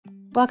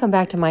Welcome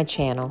back to my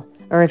channel,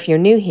 or if you're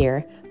new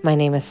here, my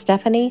name is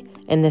Stephanie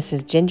and this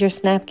is Ginger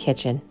Snap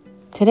Kitchen.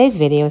 Today's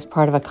video is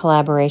part of a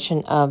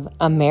collaboration of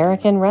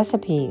American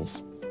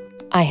recipes.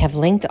 I have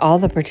linked all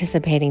the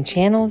participating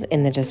channels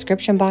in the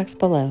description box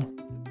below.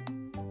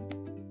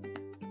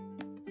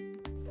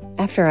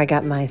 After I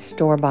got my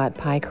store-bought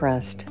pie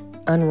crust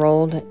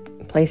unrolled,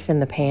 placed in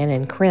the pan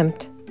and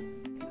crimped,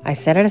 I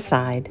set it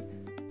aside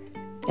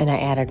and I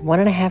added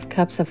 1.5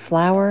 cups of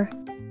flour,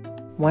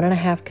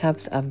 1.5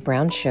 cups of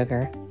brown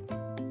sugar,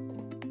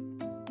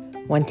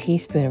 1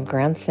 teaspoon of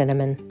ground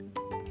cinnamon,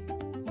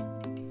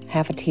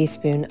 1/2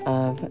 teaspoon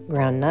of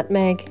ground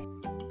nutmeg,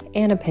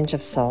 and a pinch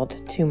of salt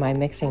to my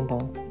mixing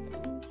bowl.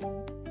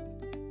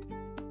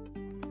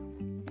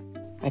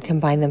 I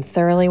combine them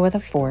thoroughly with a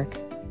fork.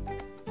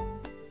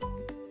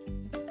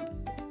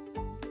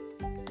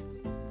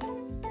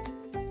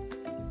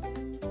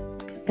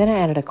 Then I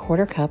added a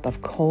 1/4 cup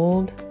of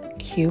cold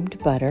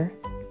cubed butter,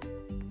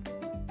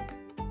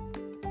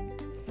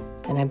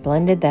 and I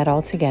blended that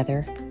all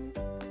together.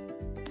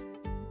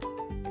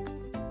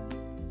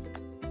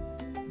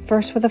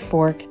 First with a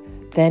fork,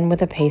 then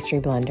with a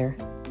pastry blender,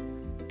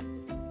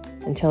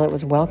 until it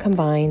was well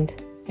combined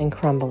and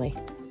crumbly.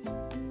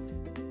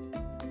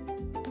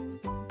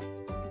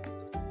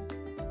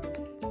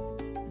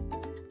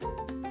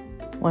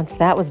 Once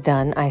that was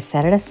done, I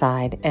set it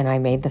aside and I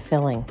made the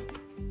filling.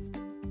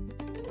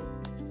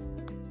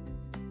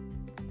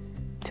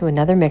 To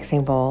another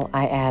mixing bowl,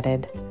 I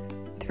added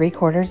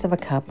 3/4 of a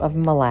cup of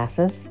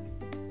molasses,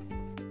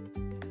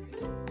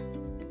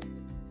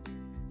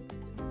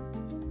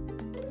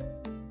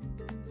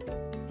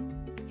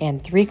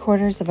 and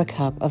 3/4 of a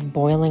cup of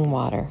boiling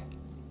water.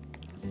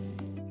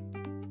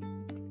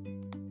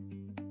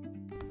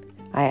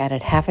 I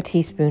added 1/2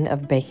 teaspoon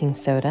of baking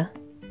soda,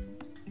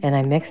 and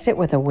I mixed it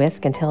with a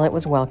whisk until it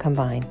was well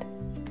combined.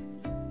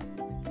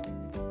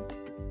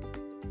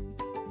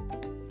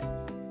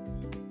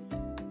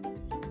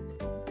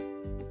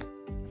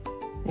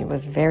 It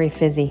was very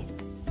fizzy.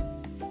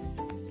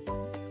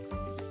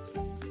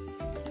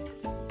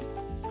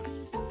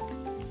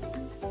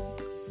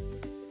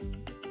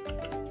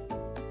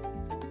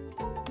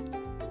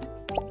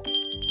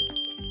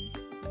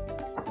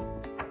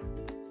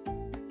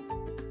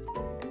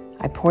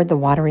 I poured the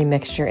watery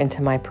mixture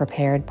into my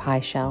prepared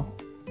pie shell.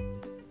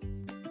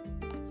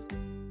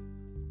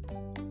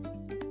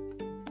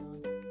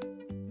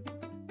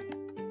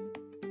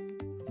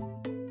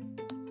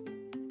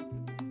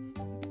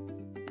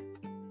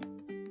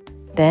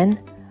 Then,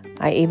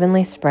 I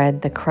evenly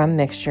spread the crumb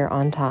mixture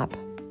on top.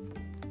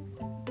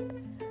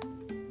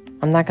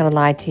 I'm not going to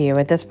lie to you,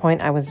 at this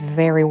point I was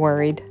very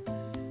worried.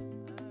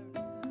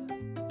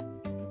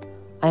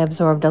 I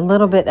absorbed a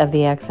little bit of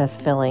the excess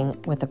filling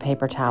with a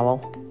paper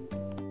towel.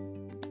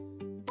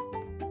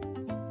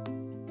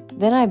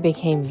 Then I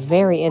became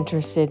very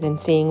interested in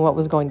seeing what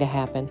was going to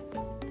happen.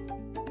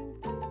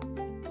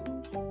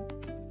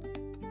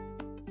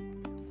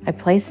 I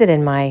placed it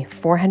in my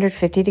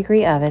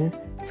 450-degree oven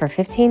for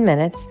 15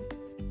 minutes,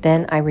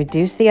 then I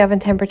reduced the oven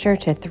temperature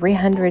to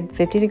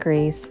 350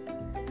 degrees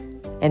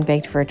and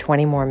baked for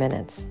 20 more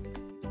minutes.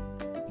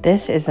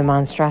 This is the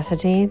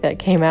monstrosity that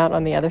came out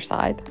on the other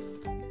side.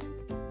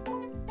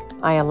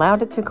 I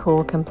allowed it to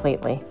cool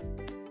completely.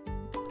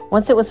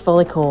 Once it was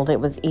fully cooled, it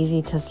was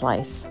easy to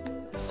slice.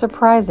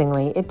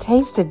 Surprisingly, it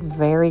tasted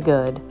very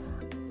good.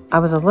 I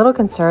was a little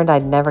concerned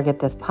I'd never get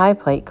this pie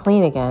plate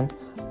clean again,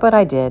 but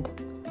I did.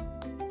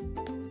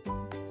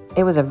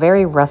 It was a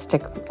very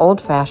rustic,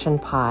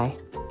 old-fashioned pie.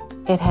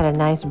 It had a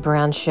nice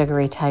brown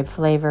sugary type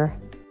flavor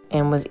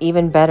and was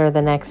even better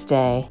the next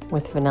day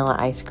with vanilla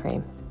ice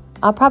cream.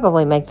 I'll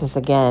probably make this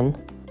again,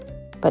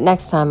 but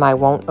next time I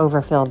won't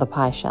overfill the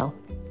pie shell.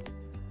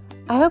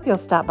 I hope you'll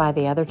stop by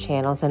the other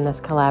channels in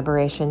this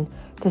collaboration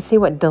to see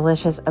what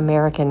delicious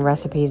American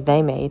recipes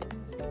they made.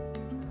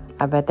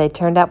 I bet they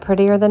turned out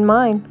prettier than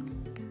mine.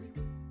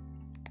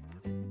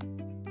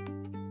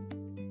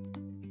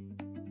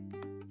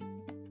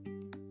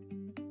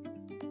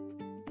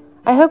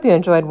 I hope you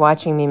enjoyed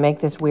watching me make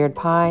this weird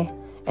pie,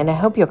 and I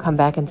hope you'll come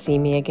back and see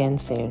me again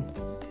soon.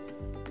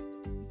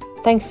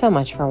 Thanks so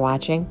much for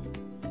watching.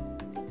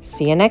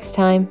 See you next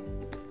time.